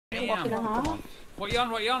Damn. and a half. What you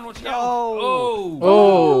on? What you on? What's you on? Oh.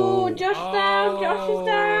 Oh, Josh down. Josh is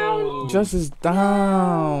down. Josh is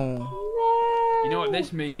down. No. You know what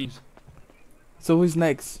this means? So who's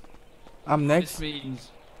next? I'm next. This means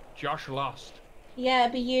Josh lost. Yeah,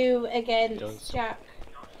 it'd be you against Does. Jack.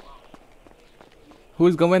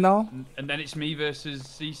 Who's going now? And then it's me versus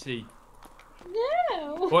CC.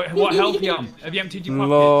 No. What health you on? Have you emptied your pockets?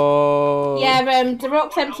 Lord. Yeah, The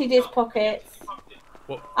Rock's emptied his pockets.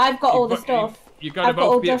 What? I've got all the stuff. You got to I've got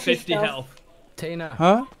all both be at Josh's 50 stuff. health. Tina.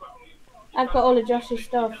 Huh? I've got all of Josh's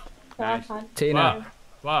stuff. So I'm Nice. fine. Tina.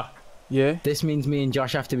 Wow. Yeah. This means me and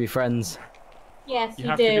Josh have to be friends. Yes, You you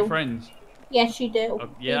have do. to be friends. Yes, you do.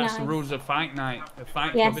 Yeah, Be that's the nice. rules of fight night. A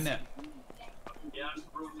fight Yes. club, innit?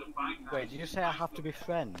 Wait, did you say I have to be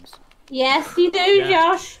friends? Yes, you do, Yeah.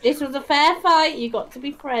 Josh. This was a fair fight. You got to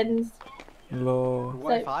be friends. Lord.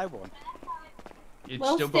 What if So- I won? You'd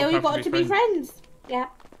Well, still still, both you have got to be friends. Yeah,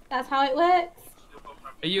 that's how it works.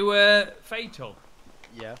 Are you fatal?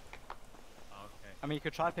 Yeah. Okay. I mean, you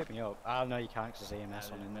could try to pick me up. Oh, no, you can't because there's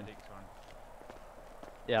EMS on in there. Medic's on.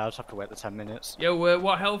 Yeah, I'll just have to wait the 10 minutes. Yo,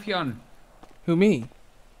 what health you on? Who, me?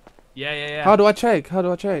 Yeah. How do I check? How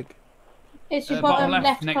do I check? It's your Bottom bottom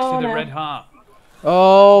left, next corner. to the red heart.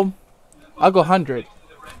 I got 100.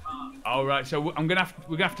 All right, so we're gonna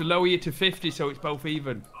have to lower you to 50 so it's both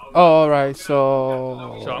even. Oh, alright,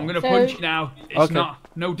 so... So I'm gonna So- punch you now. It's Okay.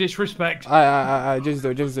 no disrespect. I just do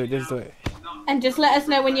it, just do it. And just let us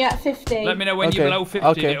know when you're at 50. Let me know when Okay, you're below 50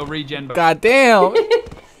 okay. and it'll regen. God damn!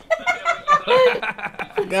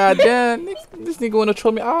 God damn, this nigga wanna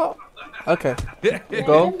throw me out. Okay,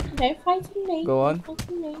 go. No fighting me. Go on. No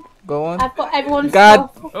fighting me. go on. I've got everyone's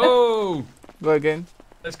God. stuff. Oh, Go again.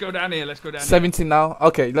 let's go down here. 17 now.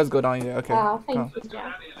 Okay, let's go down here. Okay. Oh, Come. thank you,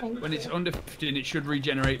 Jack. Thank When you. it's under 15, it should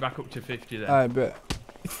regenerate back up to 50 then. I bet.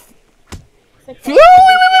 It's Wait, okay.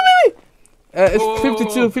 wait. It's Oh.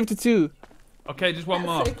 52. Okay, just one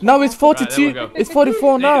more. That's okay. No, it's Right, there 42. we go. It's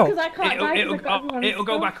 44 now. Because I can't die 'cause I've got everyone's It'll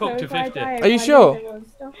go stuff, back up so to if I 50. die, Are you I lose sure?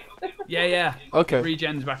 everyone's stuff. Yeah. Okay.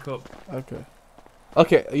 Regens back up.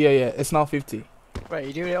 Okay, yeah. It's now 50. Wait,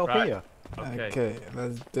 you doing it up Right. here? Okay.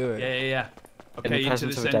 Let's do it. Yeah. In Okay, the into the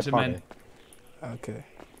presence of a dead centre, men. body? Okay.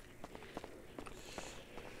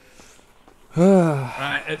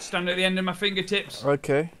 Right, stand at the end of my fingertips.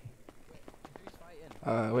 Okay.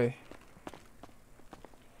 Wait.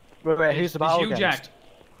 Wait, who's the battle It's you, against? Jack.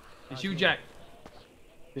 It's you, Jack.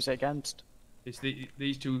 Who's it against? It's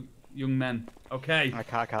these two young men. Okay. I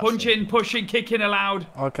can't see. Punching, pushing, kicking allowed.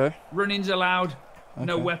 Okay. Running's allowed.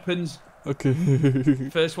 No Okay. weapons. Okay.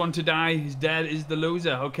 First one to die is dead is the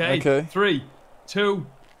loser. Okay. Okay. 3, 2,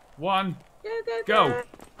 1, go.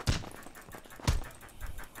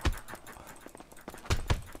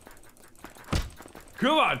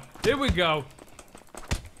 Come on. Here we go.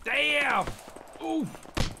 Damn. Oof.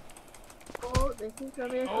 Oh, this is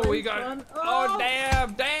gonna be a Oh, we close got. one. Oh,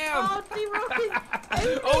 damn. Oh,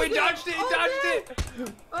 D-Rock Oh, he dodged it.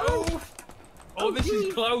 Oh, Oof. Oh, this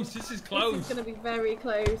is close. This is this close. is gonna be very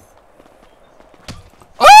close.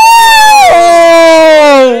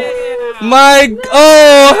 Oh my!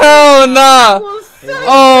 Oh hell nah!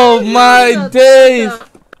 Oh my days!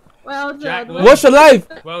 Well Jack, done. What's your life?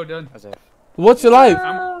 Well done. As if. What's your life?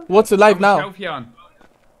 Oh, What's your life How much now? health you on?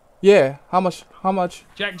 Yeah. How much? How much?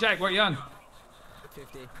 Jack, what you on?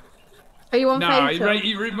 50. Are you on No, fatal?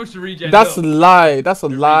 he must have regen. That's a lie. That's a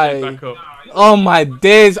Regen lie. back up. Oh my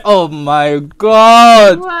days. Oh my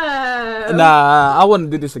god. Whoa. Nah, I wanna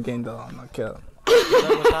do this again though. I'm not kidding.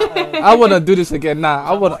 I wanna do this again. Nah,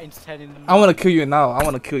 I wanna kill you now. I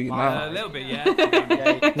wanna kill you A now. little bit,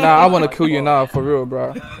 yeah. Nah, I wanna kill you now for real,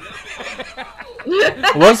 bro.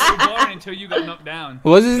 What's Boring until you got knocked down.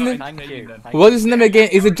 what's his name? Thank you. What's his name again?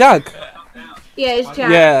 Is it Jack? Yeah, it's Jack.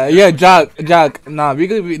 Yeah, Jack. Nah, we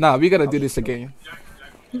gotta do this again.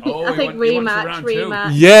 Oh, I think he wants a round two.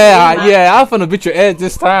 rematch. Yeah, I'm gonna beat your ass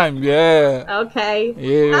this time. Yeah, Okay.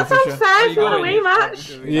 yeah, That for sounds sure. fair you for a going?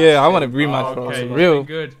 rematch. Yeah, I want a rematch, bro. Okay, For real.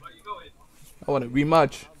 good. I want a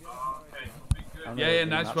rematch. Yeah,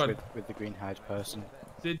 nice Match one. with the green hide person.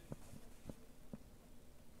 Did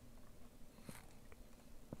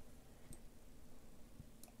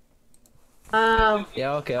Oh.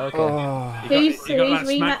 Yeah, okay. Oh, you got, Who's you got that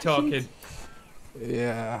smack rematching? talking?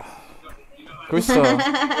 yeah. Crystal,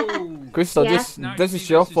 Crystal, Yeah. this is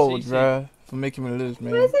your fault, bro, for making me lose,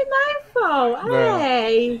 man. Was it my fault? Bruh.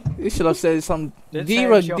 Hey. You should have said something. Didn't say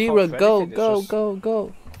Dira, it's your fault for go, anything, it's just-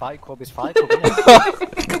 go. Fight Club is Fight Club,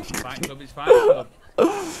 innit? Fight club is fight club.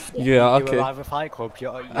 Yeah, You okay. arrive at Fight Club,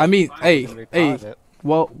 you're I mean, hey, gonna be hey, part of it.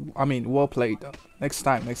 Well, I mean, well played. Next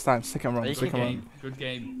time, second round, Good second round. game. Good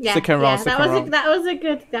game. Yeah, Second round, yeah, second round.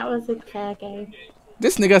 that was a fair game.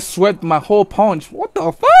 This nigga swept my whole punch. What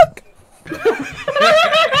the fuck?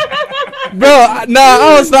 Bro, nah,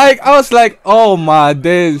 I was like, oh my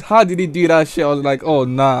days, how did he do that shit? I was like, oh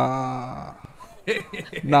nah.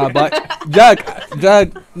 Nah, but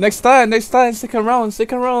Jack, next time, second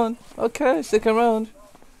round. Okay, second round.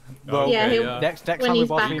 Well, Yeah, Okay, he'll- Next When time we he's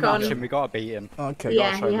watch back me match on. him, we gotta beat him. Okay.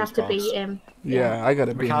 Yeah, show you him have his to boss. beat him. Yeah, I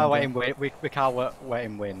gotta We be. can't let him win. We can't let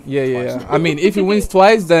him win. Yeah. I mean, if he wins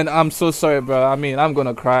twice, then I'm so sorry, bro. I mean, I'm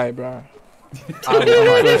gonna cry, bro. I will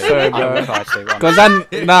try to. Sorry, I bro. will try to.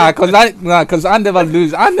 Cause I never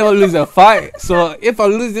lose. I never lose a fight. So if I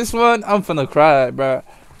lose this one, I'm finna cry, bro.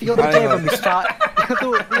 The other day when we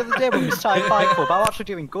started, Fight Club, I was actually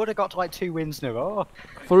doing good. I got to like 2 wins in a row,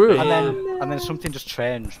 For real. and then something just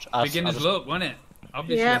changed. Beginner's luck, wasn't it?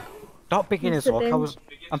 Obviously. Yeah. Not beginner's Must have luck.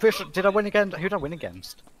 been. I'm pretty sure. Did I win again? Who did I win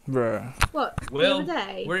against? Bro. What? Will. The other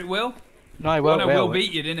day? Were it Will? No, I Oh, won't. no, Will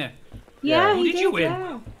beat you, didn't he? Yeah, Who he did you win?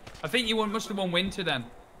 Yeah. I think you must have won Winter then.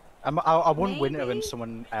 I won winner Maybe. and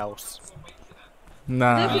someone else. I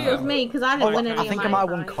don't think it Nah. was me because I didn't win any I of think my I might have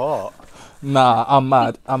won fights. court. Nah, I'm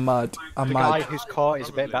mad. The guy mad. whose court is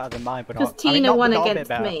a bit better than mine, but Because not. I mean, Tina not, won not a bit against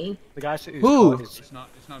better. me. The guy whose Who? court is. It's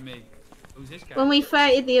not me. Who's this guy? When we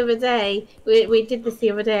fighted the other day, we did this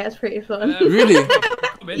the other day. It was pretty fun. Really?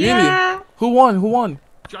 Really? Yeah. Who won?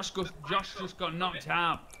 Josh just got knocked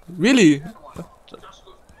out. Really?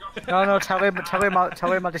 No, tell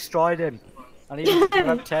him I destroyed him. I need his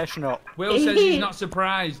reputation up. Will says he's not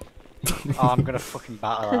surprised. Oh, I'm gonna fucking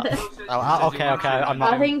battle that. Okay, I'm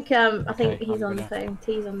not. I think Okay, he's I'm on the gonna- phone.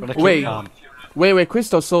 T's on the gonna phone. keep Wait. calm. Wait,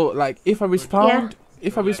 Crystal. So like, if I respawn,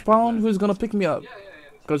 Yeah. who's gonna pick me up?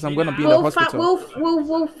 Because I'm gonna be in the hospital.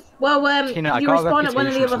 Wolf. Tina, I you got a respawn at one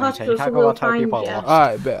of the reputation, other Tina. You hospitals, can't so go we'll out telling find people you. I lost.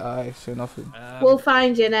 Alright, bet. Alright, say nothing. We'll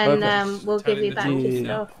find you and Okay. then we'll give you back your Yeah.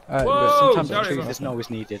 stuff. Alright, Whoa! bet. Sometimes the sorry, truth bro. isn't always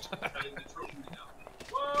needed.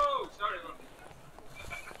 Whoa, sorry, bro.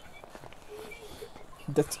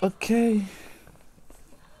 That's okay.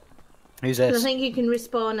 Who's So I this? think you can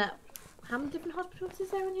respawn at how many different hospitals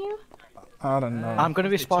is there in here? I don't know. I'm gonna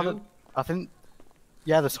Is it respawn. two? At, I think.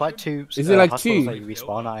 Yeah, there's like 2. Is it like hospitals 2? that you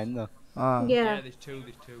respawn at in there. Ah. Yeah, Yeah. there's two.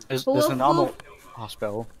 There's Wolf, a normal Wolf.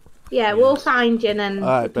 hospital. Yeah, we'll find you and then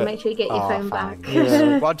Alright, we can bet. make sure you get your Oh, phone fine. back.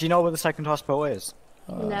 Yeah. What do you know where the second hospital is?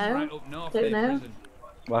 No, Right up north, Don't there, know. prison.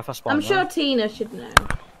 Where if I spawn? I'm there? sure Tina should know.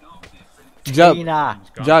 Jack, Tina.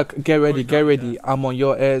 Jack, get ready. I'm on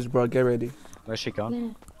your ass, bro. Get ready. Where's she gone? Yeah.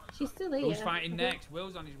 She's still here. Who's fighting next?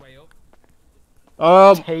 Will's on his way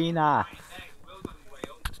up. Tina.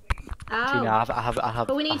 Oh. Tina, I have.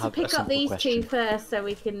 But we need I to have a pick up simple these question. two first so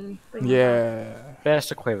we can bring them back. Yeah.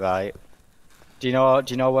 Basically, right. Do you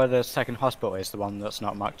know where the second hospital is? The one that's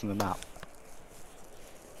not marked on the map.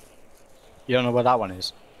 You don't know where that one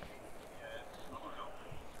is?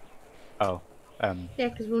 Oh. Yeah,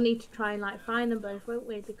 because we'll need to try and like find them both, won't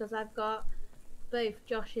we? Because I've got both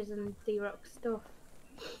Josh's and D-Rock's stuff.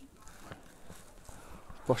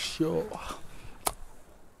 For sure.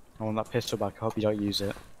 I want that pistol back. I hope you don't use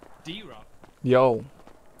it. D-Rock. Yo.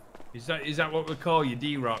 Is that what we call you,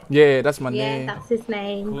 D-Rock? Yeah, that's my Yeah, name. that's his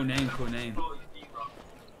name. Cool name.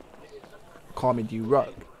 Call me D-Rock.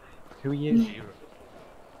 Who are you? D-Rock.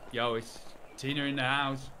 Yo, it's Tina in the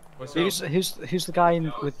house. What's up? Who's the guy in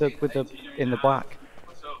the black?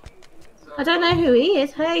 I don't know who he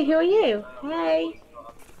is. Hey, who are you? Hey.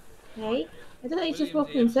 Hey. I don't know, he's just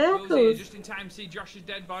walking in Will's here, circles. just in time to see Josh's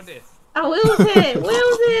dead body. Oh, Will's here!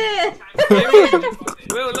 Will's here! Here he is.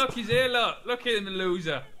 Will, look, he's here, look. Look at him, the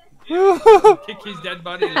loser. Kick his dead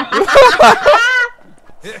body.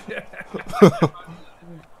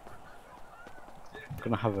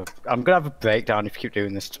 I'm gonna have a breakdown if you keep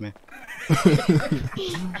doing this to me.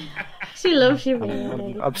 She loves you,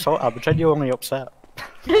 really. I'm genuinely upset.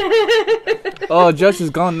 Oh, Josh is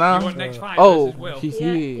gone You now. want next fight Oh, versus Will? he's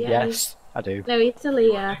Yeah, here. yeah. Yes, I do. No, it's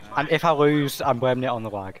Aaliyah. And if I lose, I'm blaming it on the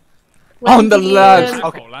lag. On the did you, lads. Your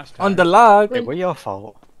Okay. fault last time. On the lag. It were your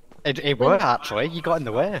fault. It were actually. You got in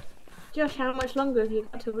the way. Josh, how much longer have you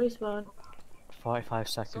got to respawn? 45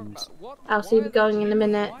 seconds. I'll see you going in a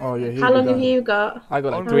minute. Oh yeah. How long have you got? I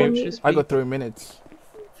got How like long three. you- I got 3 minutes.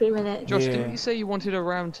 3 minutes. Josh, Yeah. didn't you say you wanted a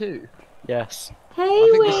round 2? Yes. Hey,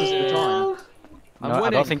 think Will! this is the time. I'm No, I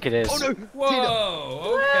winning. don't think it is. Oh no!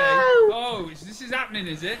 Whoa, okay. Whoa. Oh, this is happening,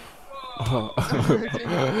 is it?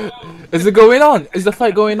 Is it going on? Is the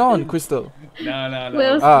fight going on, Crystal? No.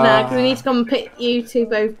 Will's nah, 'cause we need to come pick you two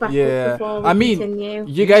both back Yeah. up before we I mean, continue.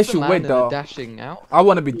 You guys The should man wait in the though. dashing out. I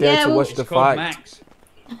want to be there Yeah, to well- watch It's the called fight. Max.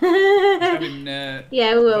 Having,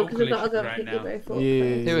 Yeah, we will, because we've vocal got to go issues pick right you now. both up. Who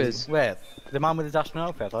Yeah. is? Wait, the man with the dashing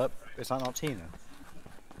outfit. I thought, is that not Tina?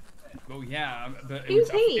 Well, yeah, but Who's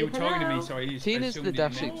he he? was talking to me, Hello? so I Tina's assumed the he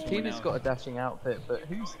dashing. meant someone Tina's else. got a dashing outfit, but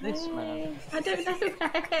who's this man? I don't know.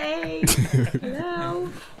 Hey. Hello.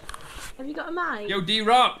 Have you got a mic? Yo,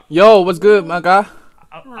 D-Rock, Yo, what's good, my guy?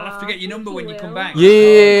 I'll have to get your number when you come back.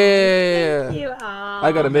 Yeah. You are.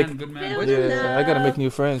 I gotta Good make. man, good man. Good Yeah, I gotta enough. make new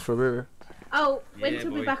friends for real. Oh, Yeah, Winter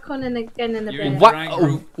will be boy. back on and again in a You're in bit. the right Why?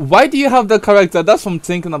 group. Why do you have that character? That's what I'm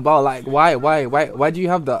thinking about. Like, why do you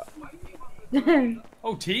have that?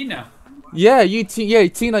 Oh, Tina. Yeah, yeah,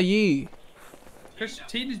 Tina Yee. Because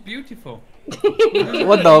Tina's beautiful.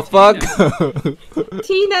 What the fuck?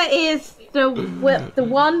 Tina is the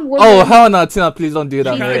one woman. Oh hell no, Tina! Please don't do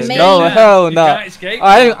that, She's man. the main- No, hell You no. can't escape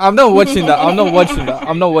I'm not watching that. I'm not watching that.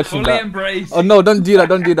 I'm not watching Fully that. embraced. Oh no! Don't do that!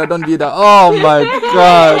 Don't do that! Don't do that! Oh my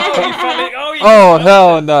god! You felt it. Oh, you Oh felt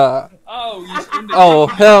hell it. no! Oh, you stunned it. Oh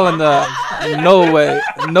hell no! No way!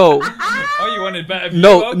 No! Oh, you wanted better view.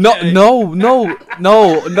 No! Okay.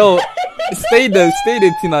 No! Stay there,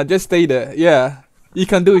 Tina. Just stay there. Yeah. You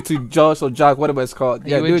can do it to Josh or Jack, whatever it's called. Are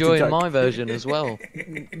Yeah, you do it to enjoying Jack. my version as well?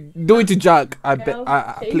 Do it to Jack. I bet.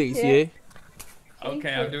 No, Please, take yeah. it.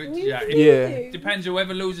 Okay, I'll do it to you. Yeah. Depends.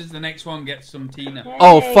 Whoever loses the next one gets some Tina.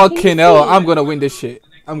 Oh Hey, fucking hell! I'm gonna win this shit.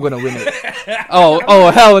 I'm gonna win it. Oh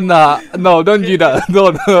hell nah! No, don't do that.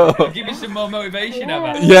 No. Give me some more motivation,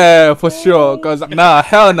 Abba. Yeah, for sure. Cause nah,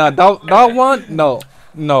 hell nah. That one, no.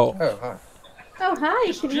 Oh hi,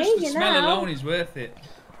 you can hear Just the you smell now. alone is worth it.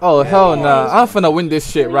 Oh hell nah. I'm finna win this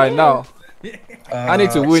shit right now. I need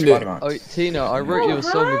to win it. Spider-Man. Oh, Tina, I wrote you a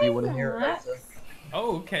song if you want to hear it later.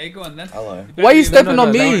 Oh, okay, go on then. Hello. Why you better stepping be on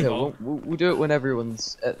a me? bit more. We'll do it when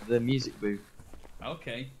everyone's at the music booth.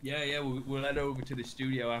 Okay, yeah, we'll head over to the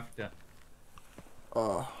studio after.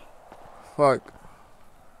 Oh, fuck.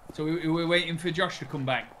 So we're waiting for Josh to come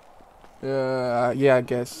back, Yeah, I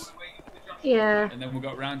guess. Yeah. and then we've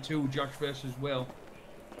got round 2, Josh versus Will.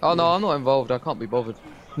 Oh no, I'm not involved. I can't be bothered.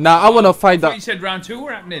 Nah, I wanna fight I thought you that. said round 2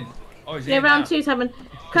 were happening. Oh, is it Yeah, round now? 2's happening.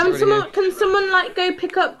 already Can someone like go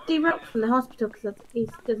pick up D-Rock from the hospital because he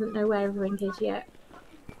doesn't know where everyone is yet.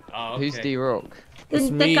 Oh, okay. Who's D-Rock? It's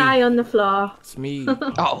The me. guy on the floor. It's me.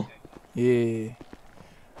 Oh, Yeah.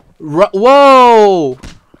 Whoa!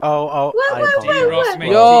 Oh, Whoa, I whoa, apologize. whoa, Ross whoa.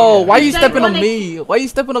 made Yo, Tina. why you don't stepping on wanna- me? Why you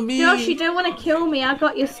stepping on me? Josh, you don't want to kill me. I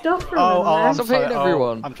got your stuff from Oh, them. Stop I'm sorry. hitting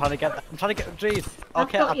everyone. I'm trying to get. Jeez. I've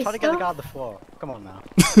Okay, got I'm your trying to get the stuff. guy on the floor. Come on now.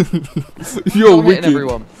 You're stop hitting wicked.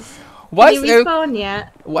 everyone. Why Did is he respawn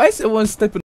yet? why is everyone stepping